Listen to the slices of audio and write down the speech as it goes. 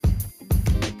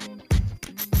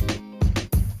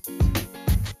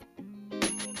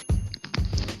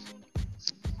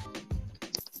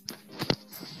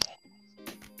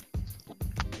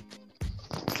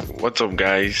What's up,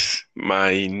 guys?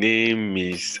 My name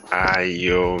is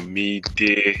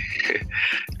Ayomide.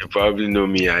 You probably know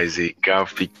me as a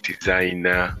graphic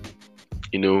designer.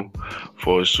 You know,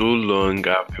 for so long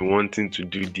I've been wanting to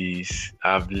do this.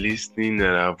 I've listened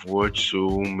and I've watched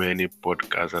so many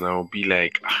podcasts, and I'll be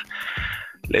like,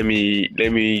 let me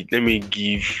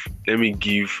give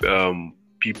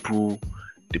people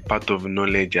the part of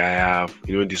knowledge I have.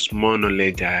 The small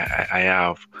knowledge I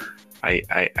have.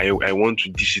 I want to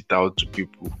dish it out to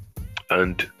people,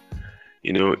 and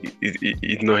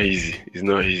it's not easy. It's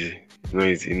not easy. It's not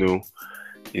easy.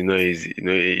 It's not easy.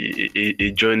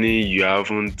 A journey you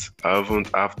haven't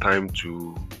have time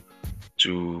to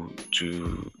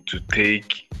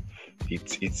take.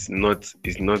 It's not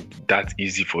that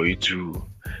easy for you to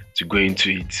go into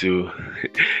it.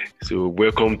 So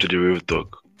welcome to the Real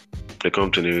Talk. Welcome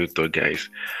to the Real Talk, guys.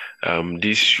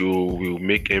 This show will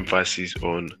make emphasis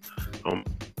on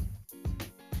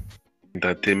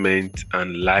entertainment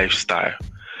and lifestyle,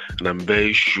 and I'm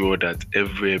very sure that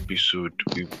every episode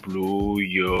will blow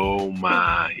your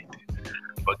mind.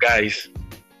 But guys,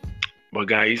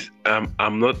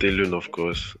 I'm not alone, of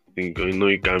course. You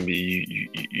can be.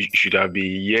 You should have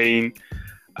been hearing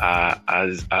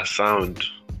as a sound,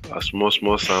 a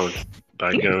small sound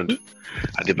background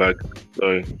at the back.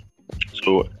 Sorry.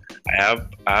 So I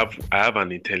have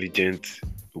an intelligent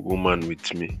woman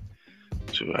with me.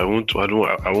 So I won't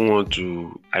want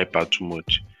to hype her too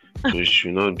much. So she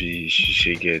should not be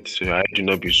shaken. So I do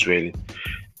not be swelling.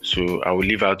 So I will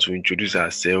leave her to introduce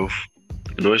herself.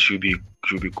 She'll be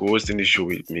co-hosting the show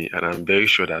with me, and I'm very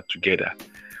sure that together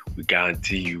we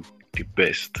guarantee you the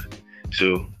best.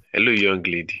 So hello, young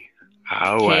lady.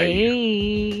 How are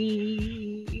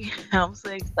you? Hey, I'm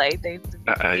so excited to be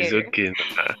It's here. okay.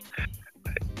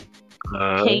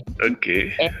 Hey,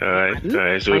 Okay. All everyone.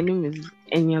 right. So My name is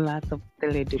Eniola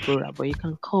Toptele Deborah, but you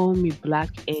can call me Black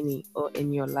Eni or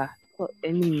Eniola. Or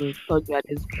any name, thought you had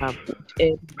this grab,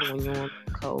 whichever one you want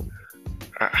to call me.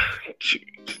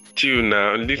 chill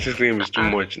now. This name is too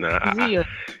much now. Is it your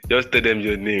Just tell them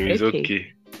your name. It's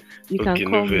okay. You Okay,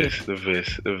 can no call me. verse.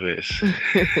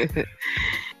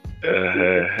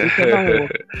 Whichever one.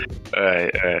 All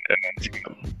right.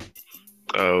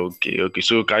 Okay.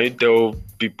 So can you tell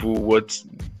people what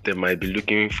they might be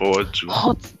looking forward to?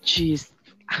 Hot gist.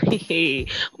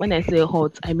 When I say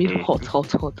hot, I mean hot,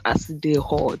 as they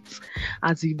hot,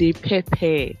 as they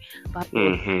pepper. That's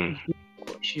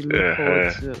what you look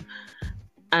forward to.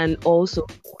 And also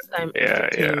full-time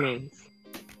entertainment.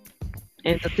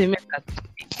 Entertainment that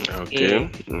Okay.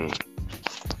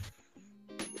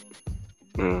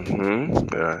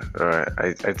 Yeah. All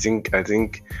right. I think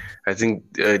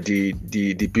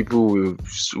the people will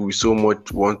so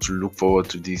much want to look forward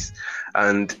to this,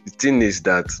 and the thing is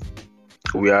that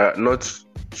we are not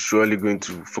surely going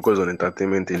to focus on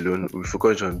entertainment alone. We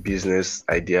focus on business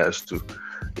ideas too.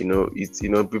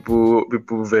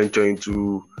 People venture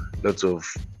into lots of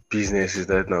businesses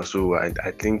right now. So I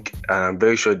think, and I'm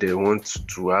very sure they want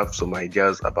to have some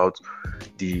ideas about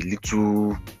the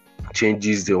little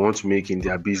changes they want to make in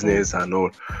their business and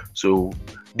all. So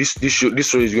this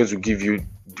show is going to give you.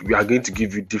 We are going to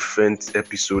give you different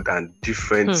episodes and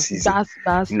different seasons.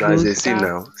 That's as they say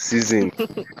now, season.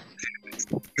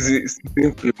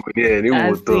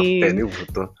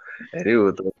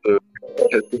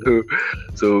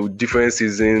 So different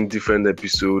season, different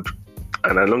episode,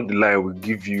 and along the line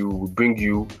we'll bring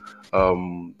you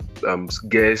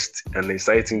guests and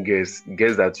exciting guests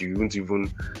that you won't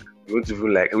even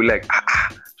like. We're like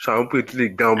so I'm put the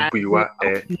gamble we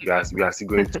are still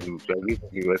going to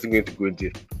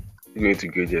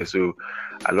go there. So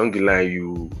along the line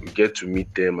you get to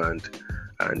meet them and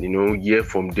hear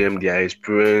from them their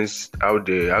experience, how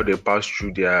they pass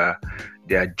through their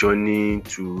journey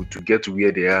to get to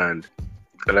where they are, and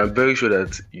I'm very sure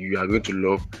that you are going to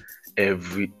love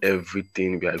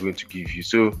everything we are going to give you.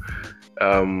 So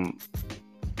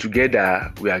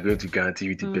together we are going to guarantee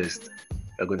you the best.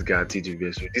 We are going to guarantee you the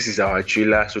best. So this is our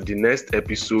trailer. So the next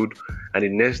episode and the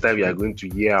next time we are going to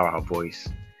hear our voice.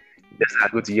 Yes, I'm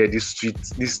going to hear this two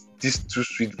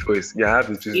sweet voice. Yeah, I have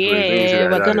the sweet voice. Yeah,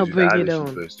 we're gonna break it down.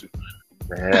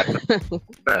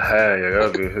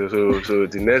 So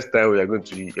the next time you're going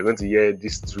to hear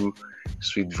these two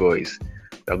sweet voice.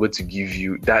 We are going to give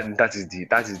you that is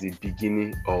the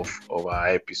beginning of our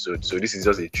episode. So this is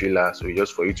just a trailer. So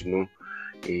just for you to know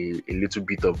a little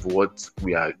bit of what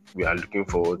we are looking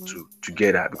forward to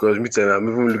together. Because I'm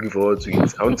even looking forward to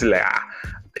it. I want to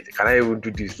can I even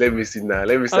do this? Let me see now.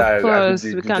 Let me see. Of course,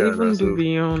 we can even do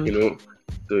beyond.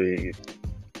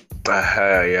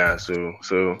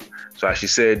 So as she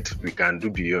said, we can do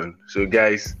beyond. So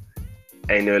guys,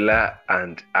 Enola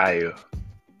and Ayo.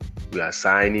 We are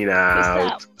signing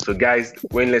out. So guys,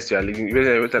 whenever you are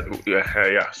listening,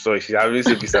 sorry, she always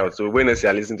say peace out. So whenever you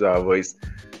are listening to our voice,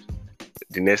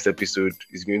 the next episode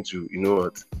is going to, you know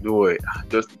what? Don't worry.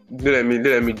 Just let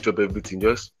me drop everything.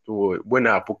 Just don't worry. When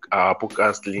our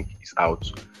podcast link is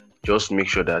out, just make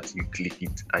sure that you click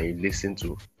it and you listen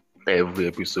to every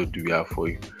episode we have for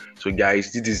you. So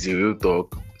guys, this is the Real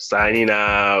Talk. Signing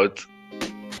out.